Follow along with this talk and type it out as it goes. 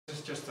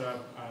just a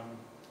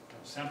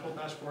sample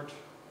passport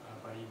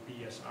by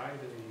BSI,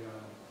 the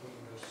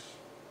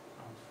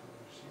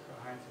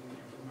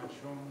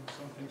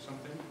Bundeseinheiteninformation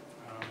something,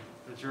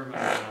 the German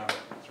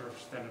sort of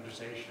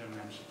standardization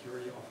and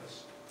security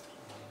office.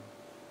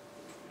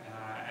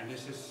 And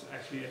this is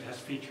actually, it has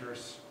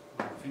features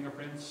like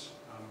fingerprints.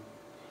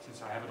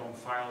 Since I have it on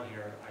file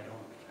here, I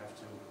don't have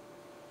to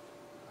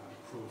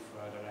prove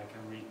that I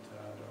can read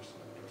those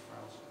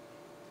files.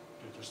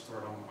 They're just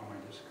stored on my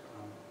disk.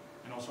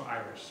 And also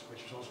iris,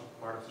 which is also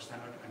part of the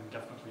standard, and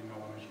definitely no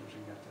one is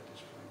using that at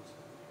this point.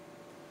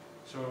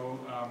 So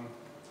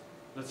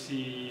let's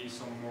see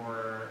some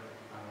more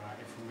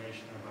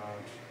information about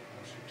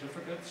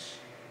certificates.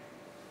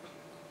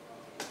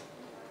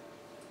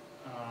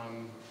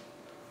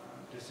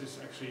 This is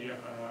actually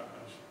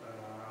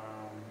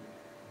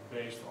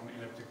based on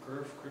elliptic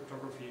curve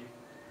cryptography.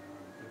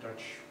 The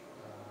Dutch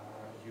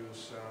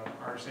use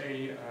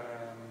RSA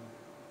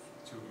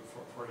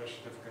for their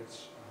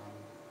certificates.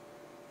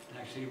 And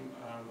actually,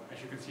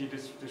 as you can see,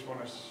 this one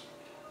is,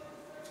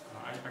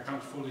 I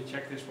can't fully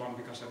check this one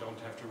because I don't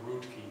have the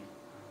root key.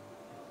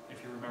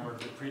 If you remember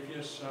the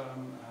previous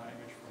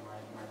image from my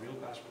real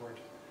passport,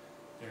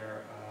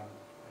 there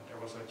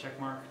was a check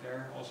mark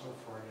there also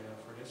for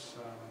this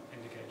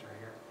indicator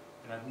here,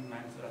 and that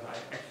meant that I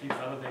actually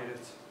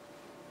validated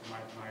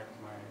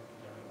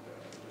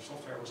the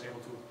software was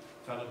able to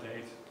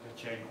validate the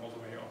chain all the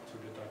way up to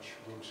the Dutch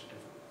root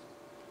certificate.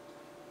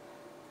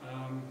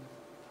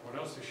 What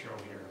else to show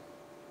here?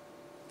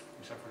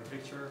 Except for the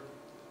picture,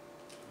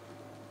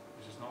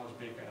 this is not as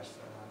big as the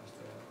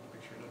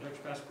picture of the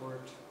Dutch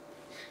passport.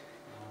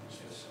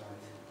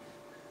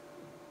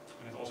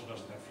 And it also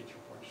doesn't have feature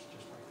points,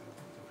 just like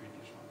the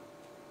previous one.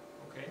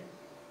 Okay.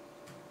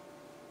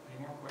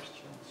 Any more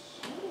questions?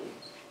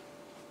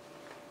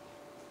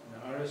 The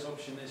RS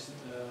option is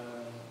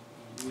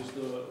used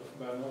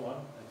by no one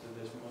at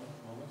this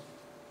moment?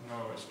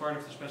 No, it's part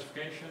of the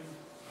specification,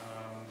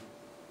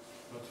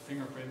 but the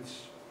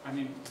fingerprints, I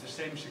mean, the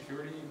same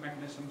security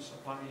mechanisms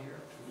apply here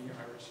to the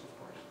iris, of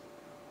course,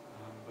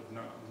 but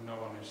no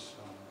one is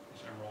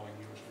enrolling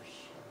users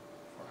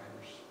for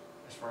iris,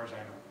 as far as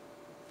I know.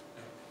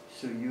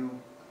 So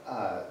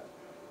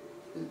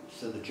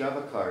so the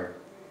Java card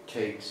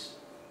takes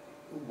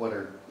what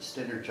are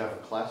standard Java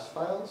class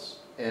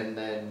files and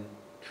then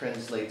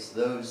translates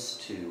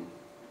those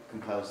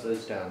compiles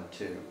those down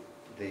to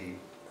the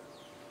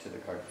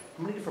card.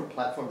 How many different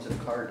platforms of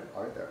card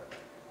are there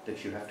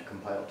that you have to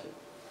compile to?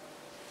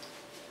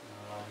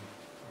 I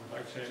would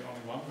like to say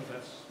only one, but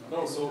that's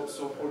not no.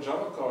 So for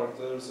Java card,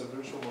 there's a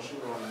virtual machine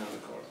running on the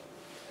card.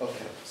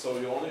 Okay. So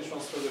you only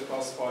transfer the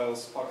class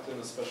files packed in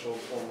a special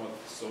format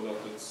so that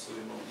it's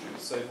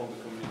safe on the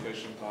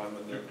communication time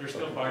and they're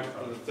still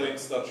bytecode. The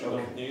things that you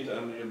don't need,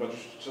 but you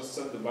just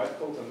send the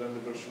bytecode and then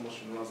the virtual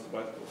machine runs the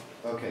bytecode.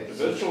 Okay. The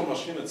virtual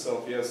machine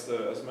itself, yes,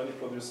 as many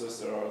producers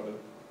there are,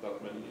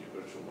 that many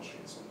virtual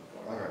machines on the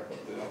card. Right.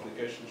 But the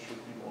application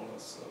should be more or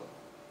less.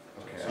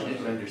 Okay. I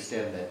didn't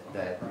understand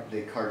that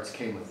the cards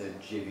came with a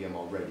JVM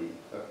already.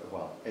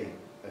 Well, a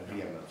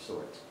VM of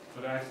sorts.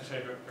 But I have to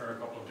say that there are a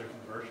couple of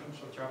different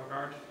versions of Java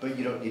card. But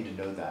you don't need to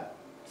know that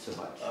so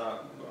much.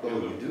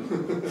 You do?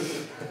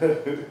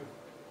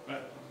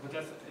 but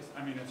that's,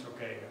 I mean, it's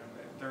okay.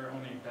 There are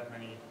only that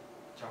many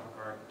Java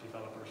card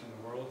developers in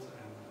the world,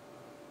 and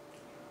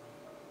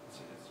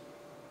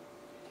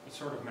it's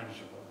sort of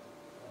manageable,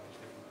 these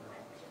different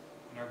versions.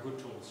 And they're good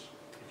tools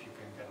if you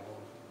can get a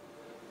hold of them.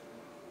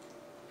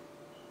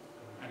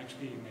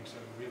 NXP makes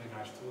a really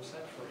nice tool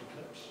set for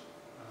Eclipse,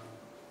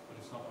 but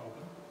it's not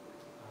open.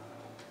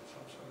 So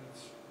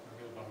it's a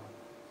real bummer.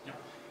 Yeah.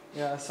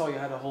 Yeah, I saw you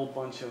had a whole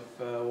bunch of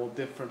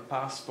different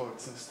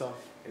passports and stuff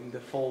in the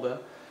folder.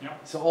 Yeah.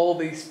 So all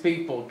these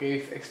people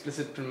gave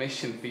explicit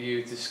permission for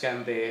you to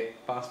scan their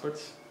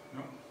passports?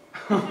 No.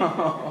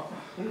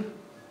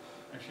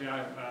 Actually,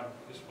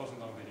 this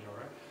wasn't on video,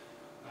 right?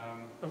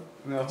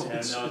 No.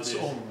 It's on.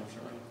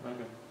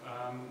 Okay.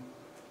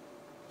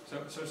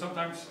 So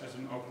sometimes, as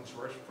an open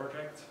source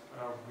project,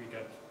 we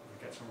get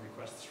some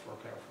requests for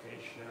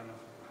clarification of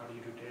how do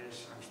you do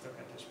this? I'm stuck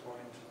at this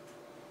point.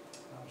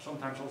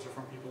 Sometimes also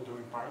from people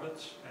doing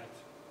pilots at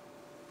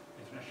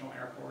international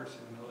airports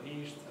in the Middle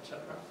East,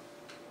 etc.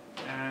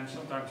 And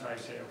sometimes I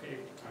say,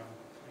 okay,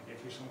 I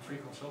gave you some free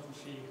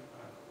consultancy.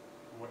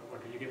 What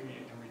do you give me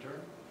in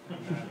return? And,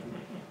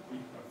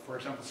 for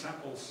example,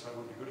 samples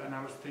would be good. And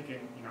I was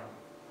thinking,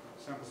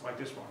 samples like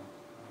this one,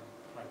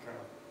 like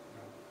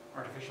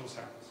artificial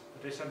samples.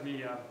 But they sent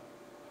me a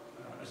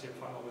zip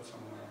file with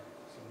some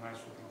nice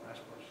looking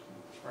passports.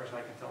 As far as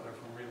I can tell, they're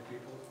from real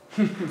people,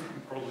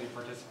 probably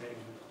participating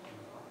in the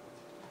project.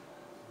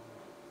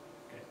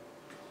 Okay.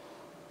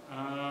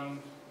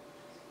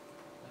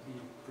 Let me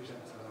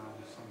present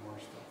some more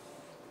stuff.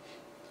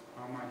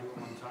 How am I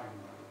doing on time?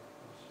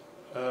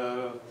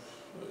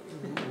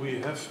 We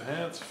have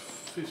had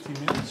 50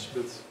 minutes,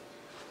 but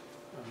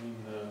I mean,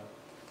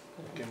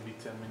 it can be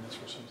 10 minutes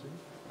or something.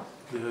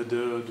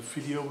 The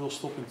video will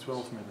stop in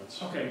 12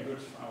 minutes. Okay, good.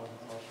 I'll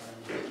try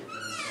and get it in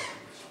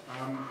seconds.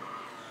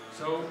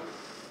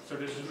 So So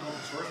this is an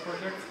open source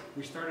project.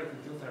 We started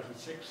in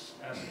 2006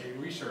 as a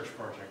research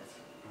project,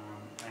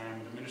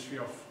 and the Ministry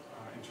of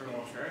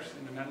Internal Affairs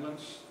in the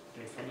Netherlands,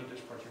 they funded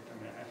this project,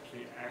 and they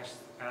actually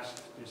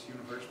asked this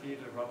university,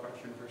 the Radboud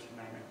University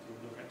in Nijmegen, to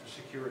look at the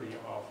security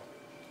of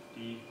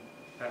the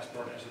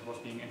passport as it was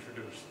being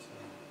introduced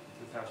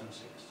in 2006.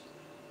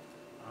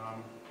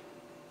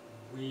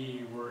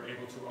 We were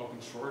able to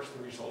open source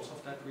the results of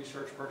that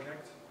research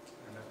project,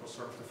 and that was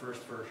sort of the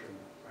first version.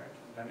 Right?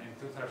 Then in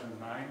 2009,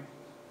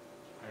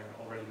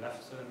 I already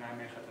left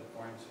Nijmegen at that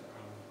point,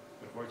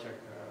 but Wojciech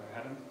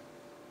hadn't.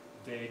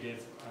 They did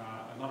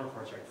another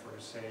project for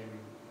the same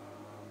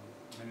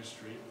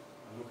ministry,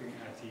 looking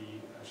at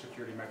the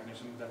security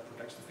mechanism that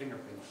protects the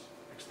fingerprints,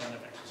 extended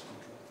access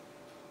control.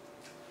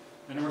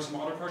 Then there were some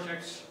other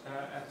projects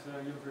at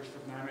the University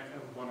of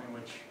Nijmegen, one in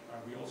which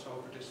we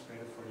also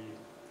participated for the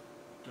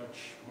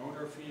Dutch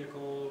Motor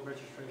Vehicle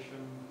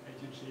Registration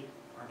Agency,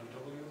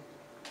 RDW,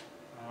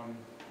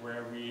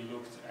 where we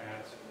looked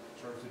at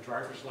sort of the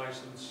driver's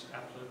license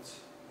applet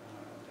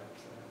that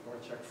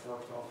Wojciech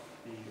forked off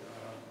the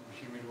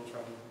machine readable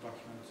travel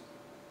document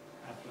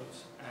applet,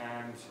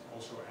 and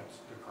also at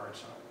the card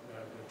side,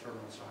 the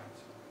terminal side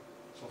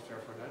software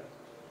for that.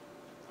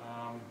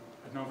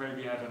 At Novair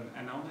we had an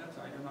NLnet.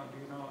 I don't know, do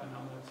you know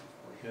NLnet?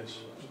 Of course,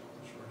 Yes.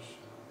 Open source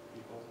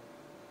people.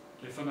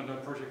 They funded a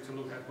project to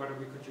look at whether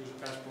we could use a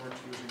passport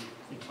using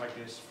things like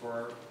this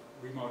for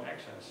remote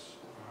access.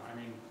 I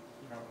mean,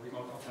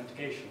 remote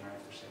authentication, I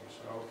have to say.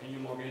 So can you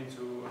log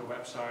into a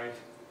website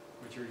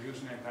with your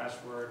username,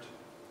 password,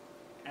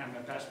 and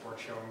a passport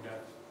showing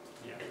that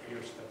the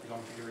attributes that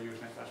belong to your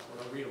username,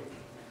 password are real?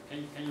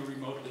 Can you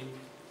remotely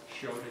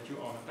show that you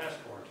own a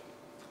passport?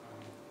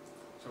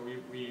 So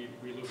we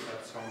looked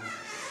at some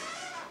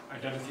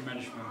identity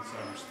management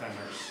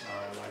standards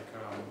like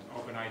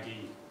OpenID,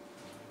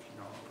 if you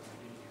know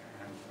OpenID,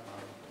 and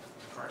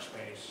card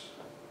space,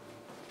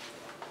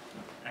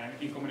 and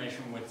in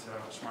combination with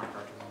smart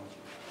card technology.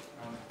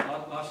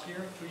 Last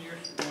year,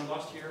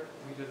 last year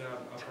we did a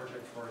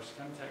project for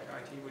Scantech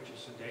IT, which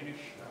is a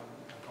Danish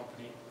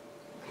company,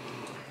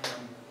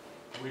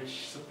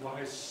 which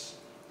supplies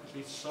at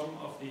least some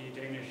of the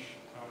Danish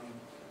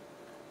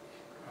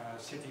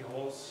city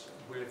halls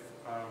with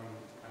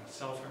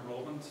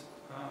self-enrollment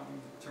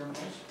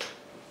terminals.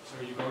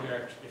 So you go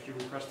there, if you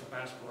request a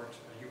passport,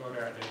 you go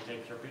there, they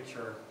take your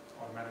picture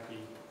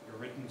automatically, your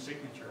written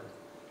signature,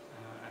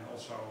 and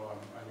also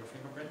your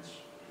fingerprints,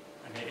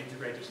 and they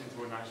integrate this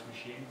into a nice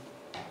machine.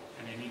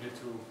 And they needed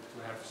to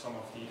have some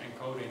of the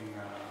encoding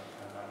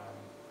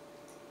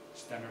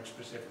standard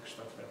specific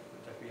stuff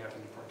that we have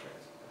in the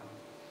project.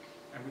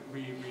 And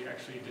we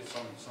actually did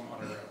some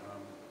other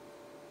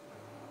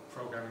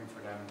programming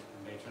for them,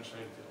 and they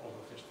translated all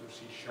of this to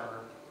C#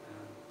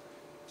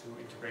 to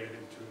integrate it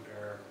into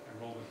their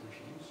enrollment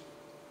machines.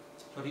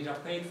 So these are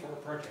paid for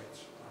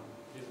projects.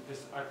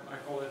 I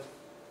call it,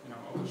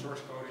 open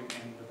source coding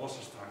in the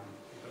boss's time,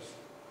 because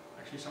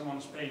actually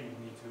someone's paying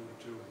me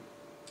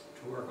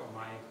to work on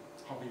my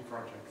hobby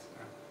project,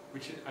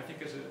 which I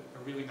think is a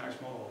really nice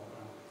model.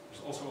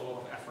 There's also a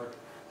lot of effort,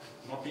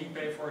 not being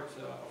paid for it,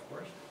 of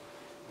course.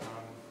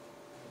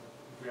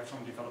 We have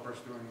some developers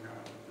doing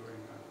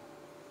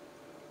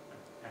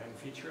adding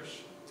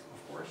features, of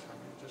course. I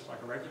mean, just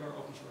like a regular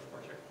open source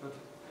project. But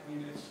I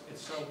mean,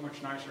 it's so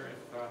much nicer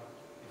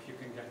if you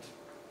can get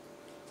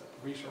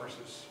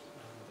resources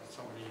that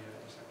somebody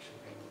is actually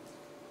paying.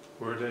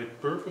 Were they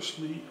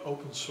purposely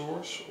open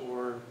source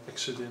or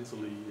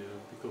accidentally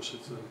because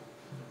it?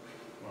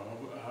 Well,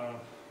 I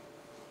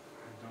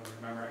don't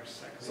remember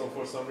exactly. So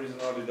for some reason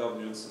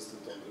RDW insisted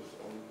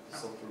on the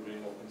software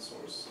being open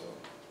source. So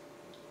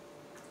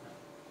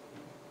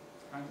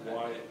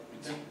why?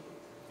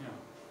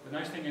 The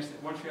nice thing is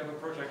that once you have a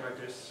project like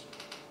this,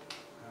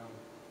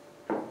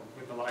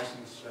 with the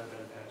license that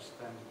it has,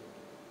 then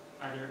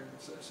either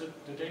so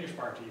the Danish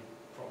party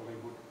probably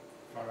would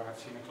rather have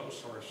seen a closed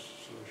source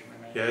solution, and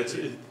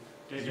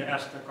they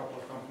asked a couple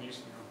of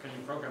companies, can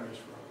you program this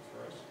for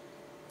us?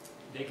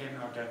 They came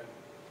out that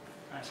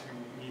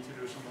asking me to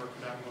do some work for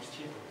them was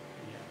cheaper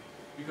in the end,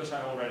 because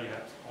I already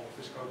had all of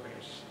this code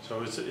base.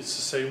 So it's the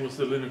same with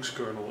the Linux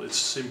kernel. It's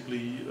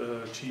simply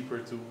cheaper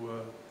to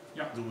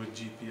do with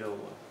GPL.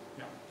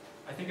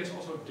 I think it's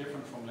also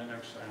different from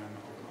Linux and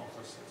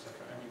OpenOffice, etc.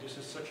 I mean, this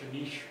is such a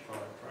niche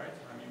product, right?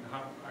 I mean,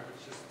 I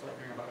was just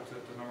talking about the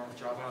number of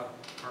Java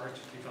hard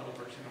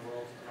developers in the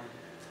world.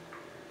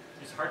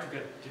 It's hard to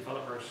get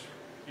developers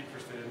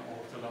interested in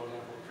all of the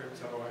low-level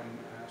crypto and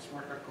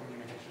smart card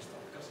communication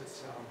stuff, because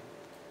it's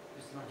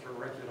not your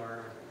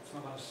regular. It's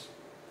not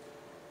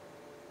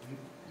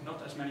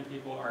as many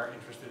people are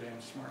interested in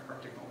smart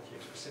card technology,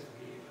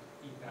 specifically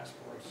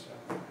e-passports.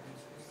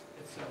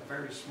 It's a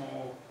very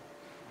small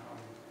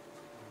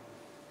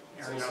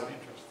area of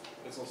interest.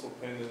 It's also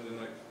pain in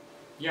the neck.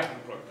 Yeah.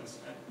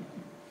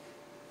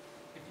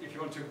 If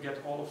you want to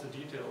get all of the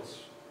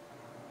details,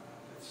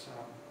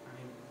 I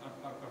mean,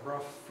 a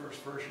rough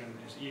first version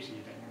is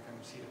easy. Then you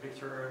can see the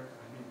picture.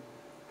 I mean,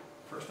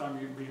 first time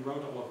we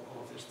wrote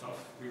all of this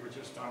stuff, we were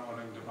just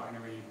downloading the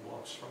binary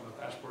blocks from the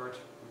passport,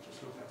 which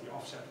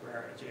offset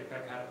where a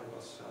JPEG header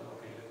was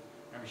located,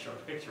 and we showed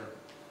the picture.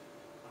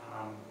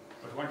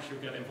 But once you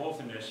get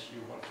involved in this,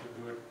 you want to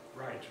do it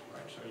right?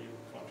 So you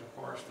want to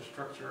parse the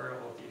structure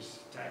of these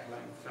tag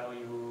length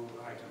value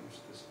items,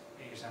 this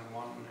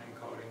ASM1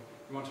 encoding.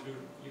 You want to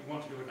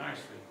do it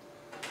nicely,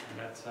 and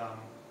that's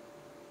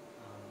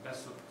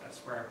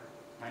where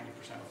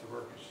 90% of the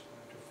work is,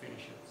 to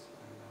finish it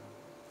and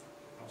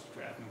also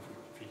to add new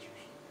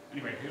features.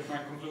 Anyway, here's my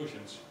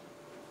conclusions.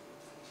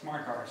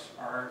 Smart cards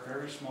are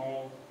very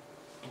small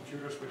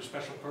computers with a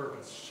special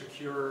purpose.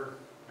 Secure,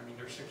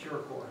 they're secure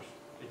cores.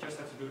 They just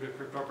have to do the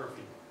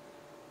cryptography.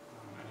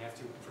 And they have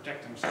to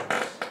protect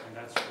themselves, and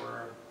that's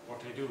what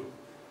they do.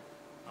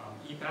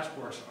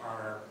 E-passports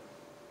are,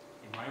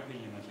 in my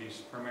opinion at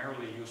least,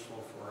 primarily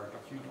useful for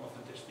document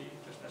authenticity,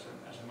 just as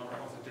another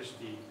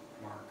authenticity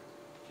mark,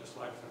 just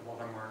like the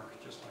watermark,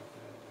 just like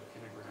the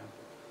kilogram.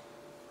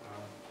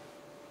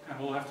 And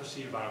we'll have to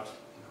see about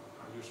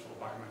how useful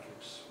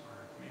biometrics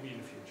are, maybe in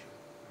the future,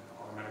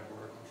 automatic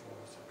border control,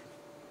 etc.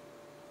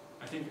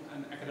 I think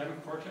an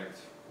academic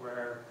project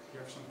where you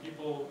have some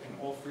people in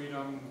all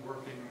freedom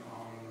working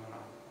on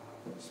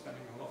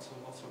spending lots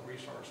of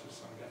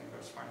resources on getting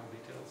those final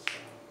details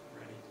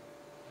ready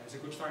is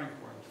a good starting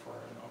point for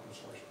an open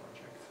source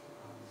project.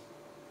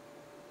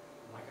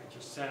 Like I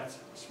just said,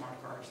 smart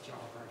cards,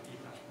 Java card,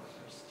 e-passports,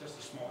 there's just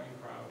a small in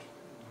crowd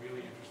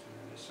really interested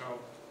in this.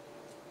 So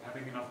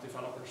having enough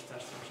developers,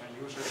 testers, and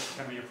users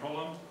can be a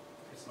problem.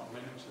 It's not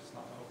Linux, it's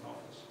not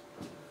OpenOffice.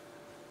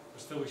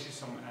 But still we see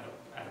some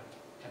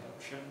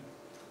adaptation.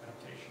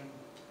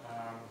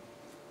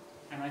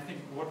 And I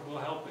think what will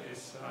help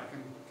is, I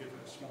can give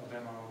a small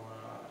demo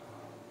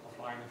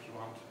offline if you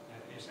want,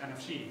 is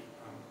NFC.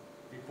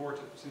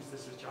 Since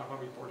this is Java,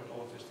 we ported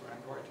all of this to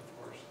Android, of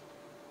course.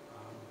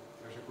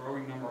 There's a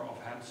growing number of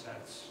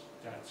handsets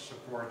that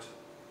support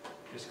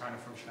this kind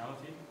of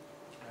functionality.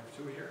 I have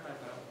two here. I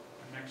have a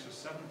Nexus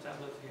 7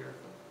 tablet here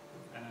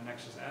and a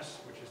Nexus S,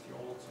 which is the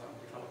old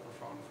developer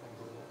phone from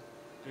Google.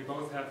 They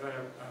both have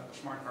a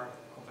smart card,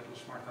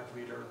 contactless smart card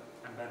reader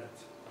embedded.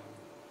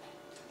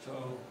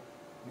 So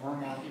more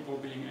and more people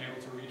being able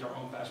to read their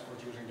own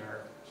passport using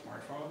their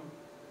smartphone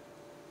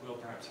will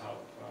perhaps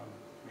help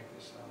make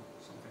this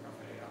something of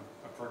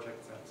a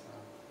project that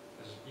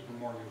is even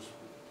more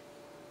useful.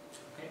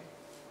 Okay,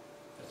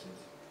 that's it.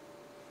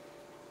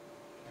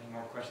 Any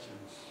more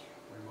questions,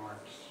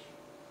 remarks?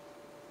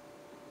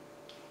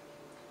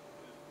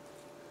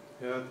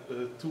 Yeah,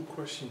 two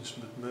questions,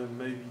 but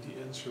maybe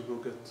the answer will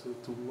get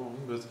too long.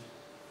 But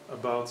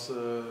about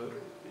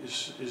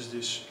is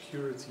this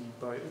security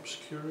by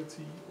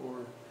obscurity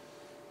or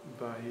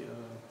by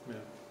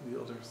the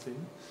other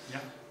thing?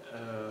 Yeah.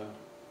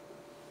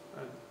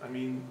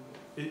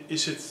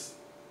 Is it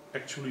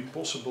actually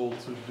possible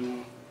to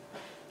do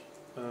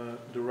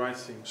the right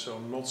thing? So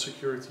not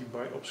security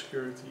by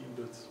obscurity,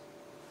 but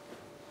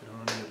I don't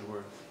know the other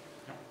word.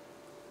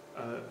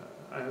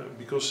 Yeah.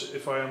 Because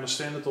if I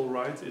understand it all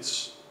right,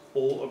 it's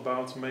all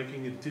about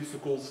making it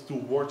difficult to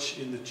watch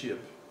in the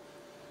chip.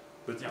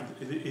 But yeah.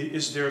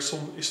 Is there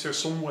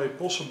some way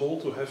possible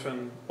to have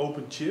an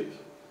open chip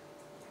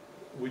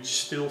which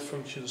still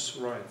functions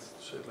right?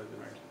 To say it like that.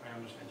 Right. I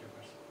understand your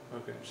question.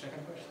 Okay. The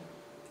second question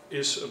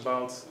is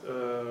about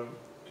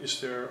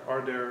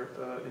are there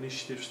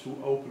initiatives to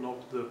open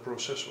up the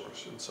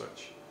processors and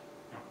such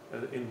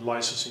in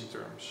licensing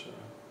terms?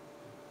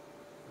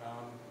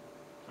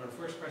 So the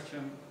first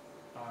question,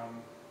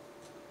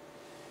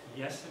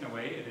 yes, in a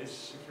way it is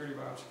security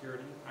by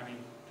obscurity.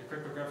 The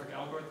cryptographic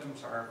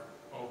algorithms are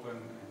open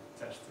and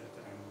tested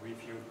and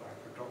reviewed by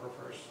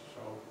cryptographers,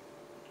 so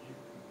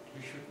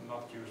you should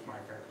not use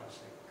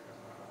MyFairClassic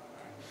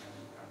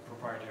and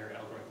proprietary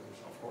algorithms,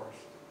 of course.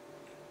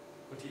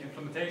 But the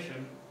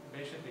implementation,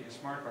 basically a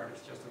smart card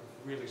is just a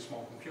really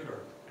small computer,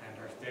 and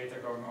there's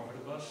data going over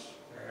the bus.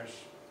 There's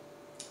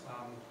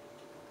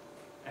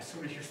as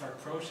soon as you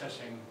start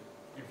processing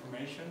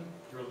information,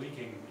 you're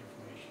leaking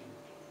information.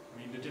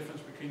 The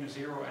difference between a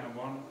 0 and a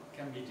 1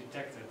 can be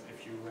detected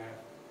if you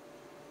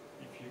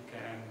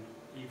can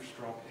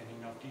eavesdrop in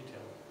enough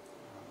detail.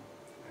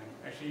 And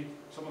actually,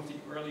 some of the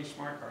early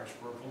smart cards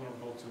were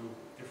vulnerable to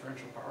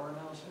differential power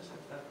analysis,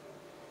 if that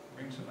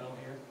rings a bell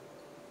here,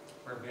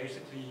 where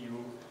basically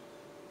you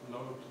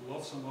load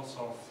lots and lots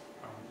of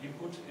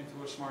input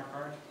into a smart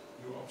card.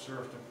 You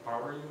observe the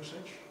power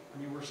usage.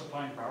 We're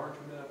supplying power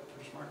to the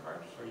smart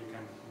card, so you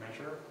can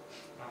measure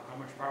how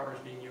much power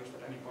is being used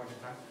at any point in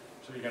time.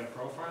 So you get a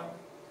profile.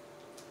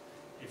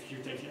 If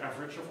you take the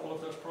average of all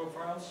of those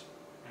profiles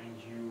and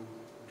you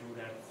do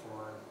that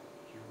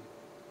you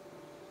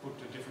put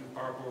the different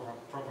power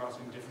profiles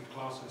in different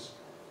classes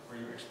where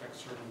you expect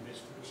certain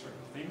bits to do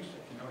certain things.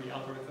 If you know the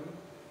algorithm,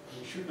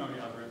 you should know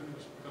the algorithm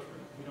because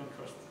we don't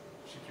trust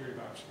security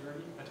by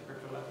obscurity at the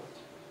crypto level.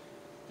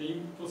 Then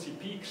you will see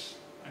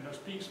peaks, and those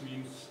peaks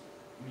mean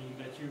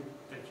that you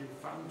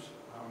found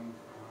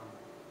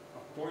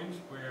a point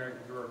where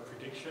your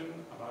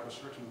prediction about a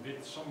certain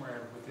bit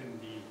somewhere within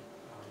the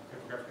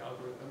cryptographic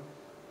algorithm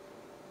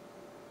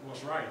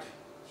was right.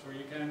 So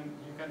you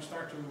can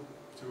start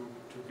to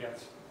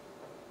get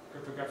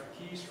cryptographic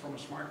keys from a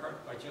smart card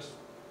by just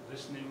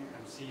listening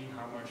and seeing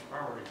how much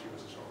power it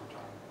uses over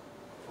time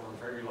for a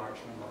very large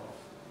number of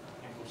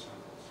input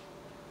samples.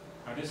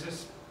 Now this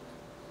is,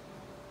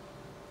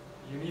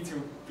 you need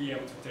to be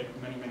able to take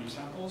many, many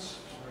samples,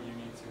 so you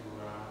need to,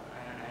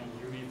 and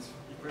you need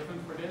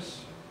equipment for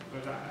this,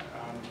 but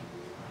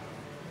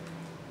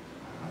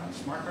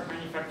smart card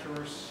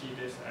manufacturers see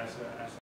this as